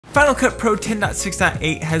Final Cut Pro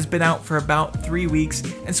 10.6.8 has been out for about 3 weeks,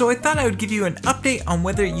 and so I thought I would give you an update on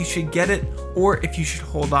whether you should get it or if you should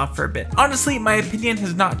hold off for a bit. Honestly, my opinion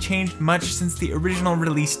has not changed much since the original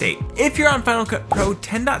release date. If you're on Final Cut Pro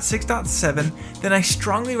 10.6.7, then I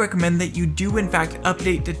strongly recommend that you do in fact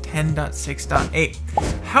update to 10.6.8.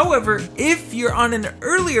 However, if you're on an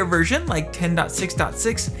earlier version like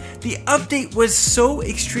 10.6.6, the update was so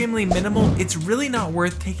extremely minimal, it's really not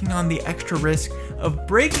worth taking on the extra risk of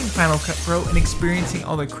breaking Final Cut Pro and experiencing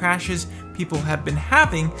all the crashes people have been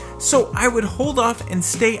having, so I would hold off and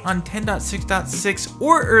stay on 10.6.6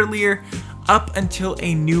 or earlier up until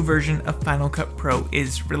a new version of Final Cut Pro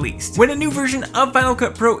is released. When a new version of Final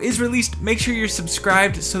Cut Pro is released, make sure you're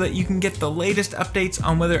subscribed so that you can get the latest updates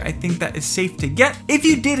on whether I think that is safe to get. If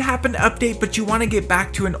you did happen to update but you want to get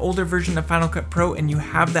back to an older version of Final Cut Pro and you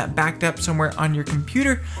have that backed up somewhere on your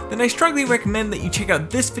computer, then I strongly recommend that you check out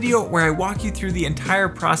this video where I walk you through the entire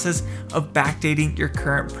process of backdating your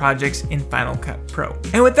current projects in Final Cut Pro.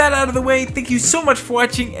 And with that out of the way, thank you so much for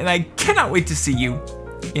watching, and I cannot wait to see you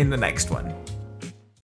in the next one.